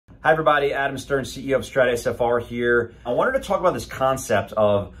Hi everybody, Adam Stern, CEO of Strata SFR here. I wanted to talk about this concept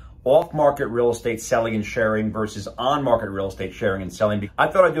of off-market real estate selling and sharing versus on-market real estate sharing and selling. I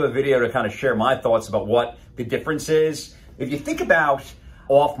thought I'd do a video to kind of share my thoughts about what the difference is. If you think about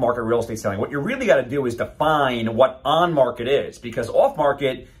off-market real estate selling, what you really got to do is define what on-market is, because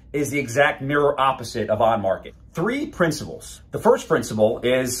off-market is the exact mirror opposite of on-market. Three principles. The first principle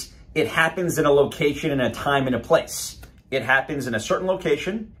is it happens in a location and a time and a place. It happens in a certain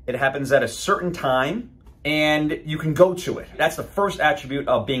location, it happens at a certain time, and you can go to it. That's the first attribute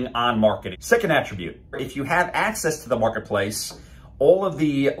of being on market. Second attribute, if you have access to the marketplace, all of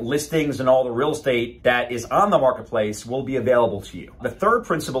the listings and all the real estate that is on the marketplace will be available to you. The third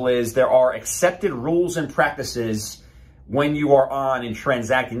principle is there are accepted rules and practices when you are on and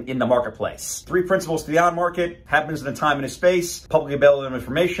transacting in the marketplace. Three principles to the on market: happens in a time and a space, publicly available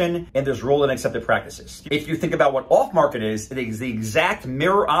information, and there's rule and accepted practices. If you think about what off market is, it is the exact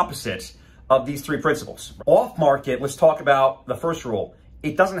mirror opposite of these three principles. Off market, let's talk about the first rule.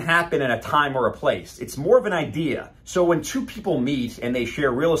 It doesn't happen in a time or a place. It's more of an idea. So when two people meet and they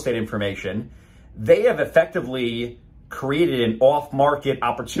share real estate information, they have effectively created an off market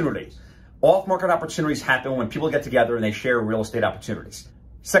opportunity. Off-market opportunities happen when people get together and they share real estate opportunities.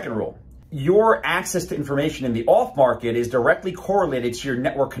 Second rule, your access to information in the off-market is directly correlated to your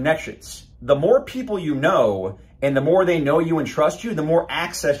network connections. The more people you know and the more they know you and trust you, the more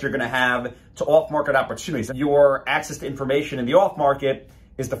access you're going to have to off-market opportunities. Your access to information in the off-market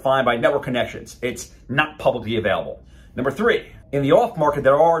is defined by network connections. It's not publicly available. Number three, in the off-market,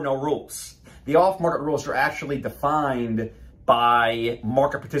 there are no rules. The off-market rules are actually defined by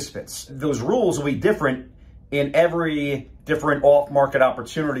market participants. Those rules will be different in every different off-market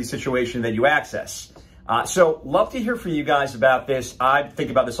opportunity situation that you access. So love to hear from you guys about this. I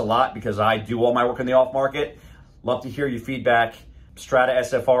think about this a lot because I do all my work in the off-market. Love to hear your feedback. Strata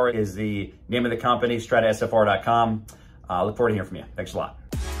SFR is the name of the company, stratasfr.com. Look forward to hearing from you. Thanks a lot.